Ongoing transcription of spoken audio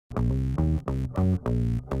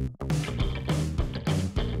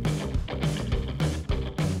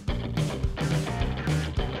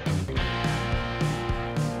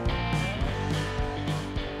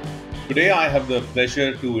Today, I have the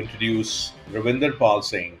pleasure to introduce Ravinder Pal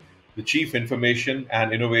Singh, the Chief Information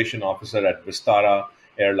and Innovation Officer at Vistara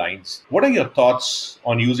Airlines. What are your thoughts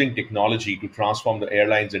on using technology to transform the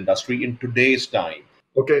airlines industry in today's time?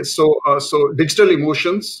 Okay, so digital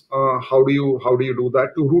emotions. How do you do that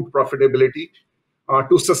to root profitability,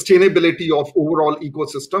 to sustainability of overall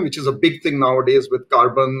ecosystem, which is a big thing nowadays with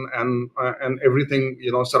carbon and everything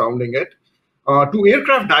surrounding it. To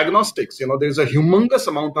aircraft diagnostics, there's a humongous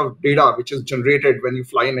amount of data which is generated when you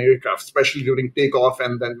fly an aircraft, especially during takeoff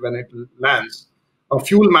and then when it lands.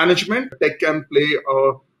 Fuel management, tech can play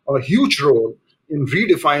a huge role in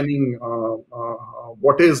redefining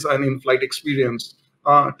what is an in-flight experience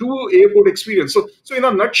to airport experience. So in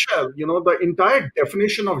a nutshell, the entire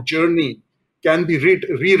definition of journey can be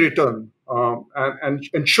rewritten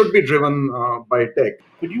and should be driven by tech.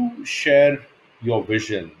 Could you share your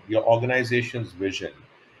vision, your organization's vision,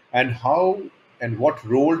 and how and what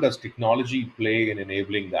role does technology play in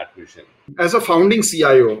enabling that vision? As a founding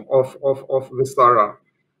CIO of Vistara,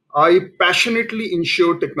 I passionately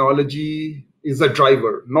ensure technology is a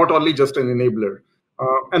driver, not only just an enabler.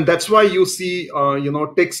 And that's why you see,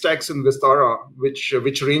 tech stacks in Vistara,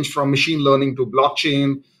 which range from machine learning to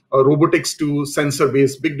blockchain, robotics to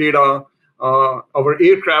sensor-based big data. Our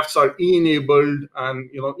aircrafts are e-enabled, and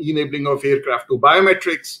e-enabling of aircraft to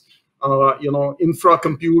biometrics. Infra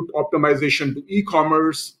compute optimization to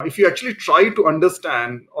e-commerce. If you actually try to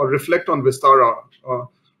understand or reflect on Vistara,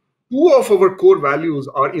 two of our core values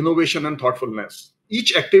are innovation and thoughtfulness.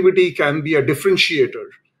 Each activity can be a differentiator,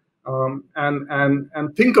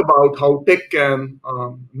 and think about how tech can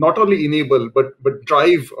not only enable but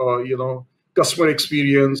drive customer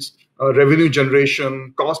experience, revenue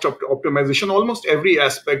generation, cost optimization, almost every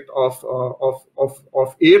aspect of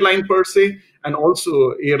airline per se, and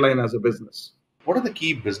also airline as a business. What are the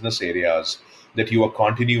key business areas that you are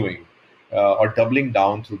continuing or doubling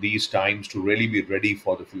down through these times to really be ready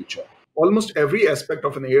for the future? Almost every aspect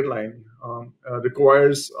of an airline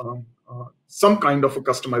requires some kind of a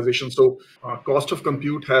customization. So cost of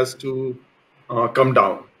compute has to come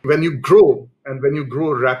down. When you grow and when you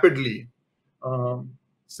grow rapidly,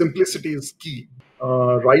 simplicity is key.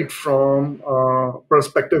 Right from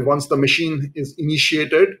perspective, once the machine is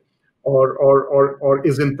initiated or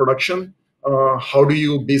is in production, how do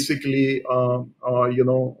you basically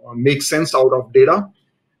make sense out of data?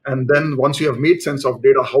 And then once you have made sense of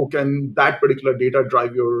data, how can that particular data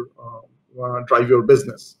drive your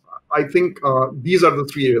business? I think these are the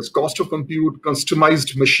three areas: cost of compute,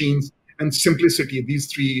 customized machines, and simplicity. These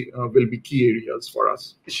three will be key areas for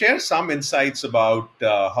us. Share some insights about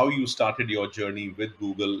how you started your journey with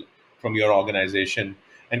Google from your organization.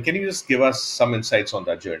 And can you just give us some insights on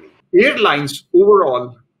that journey? Airlines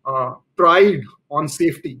overall pride on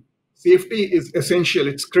safety. Safety is essential.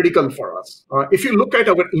 It's critical for us. If you look at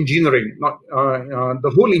our engineering,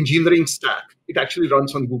 the whole engineering stack, it actually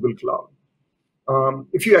runs on Google Cloud.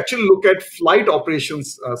 If you actually look at flight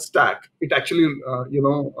operations stack, it actually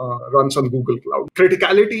runs on Google Cloud.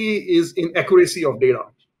 Criticality is in accuracy of data.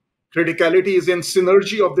 Criticality is in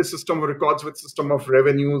synergy of the system of records with system of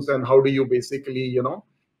revenues, and how do you basically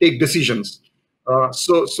take decisions.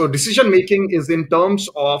 So decision making is in terms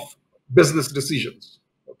of business decisions.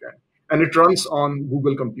 Okay, and it runs on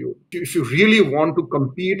Google Compute. If you really want to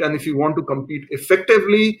compete, and if you want to compete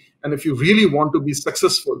effectively, and if you really want to be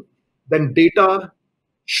successful, then data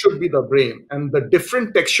should be the brain, and the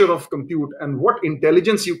different texture of compute and what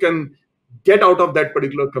intelligence you can get out of that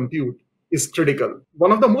particular compute is critical.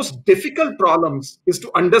 One of the most difficult problems is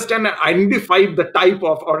to understand and identify the type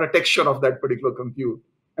of or a texture of that particular compute.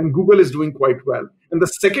 And Google is doing quite well. And the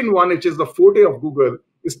second one, which is the forte of Google,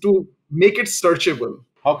 is to make it searchable.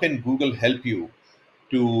 How can Google help you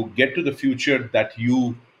to get to the future that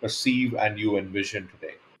you perceive and you envision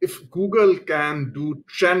today? If Google can do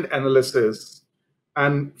trend analysis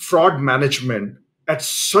and fraud management at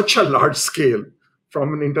such a large scale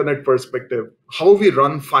from an internet perspective, how we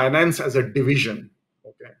run finance as a division,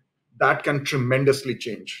 okay, that can tremendously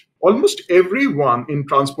change. Almost everyone in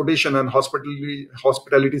transportation and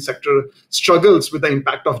hospitality sector struggles with the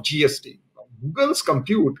impact of GST. Google's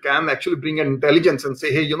compute can actually bring an intelligence and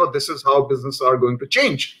say, hey, this is how businesses are going to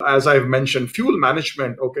change. As I've mentioned, fuel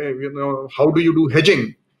management, okay, how do you do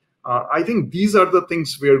hedging? I think these are the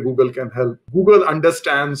things where Google can help. Google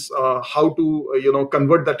understands how to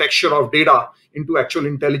convert the texture of data into actual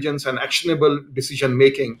intelligence and actionable decision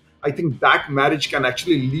making. I think that marriage can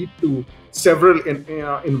actually lead to several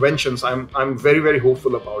inventions. I'm very, very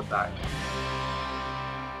hopeful about that.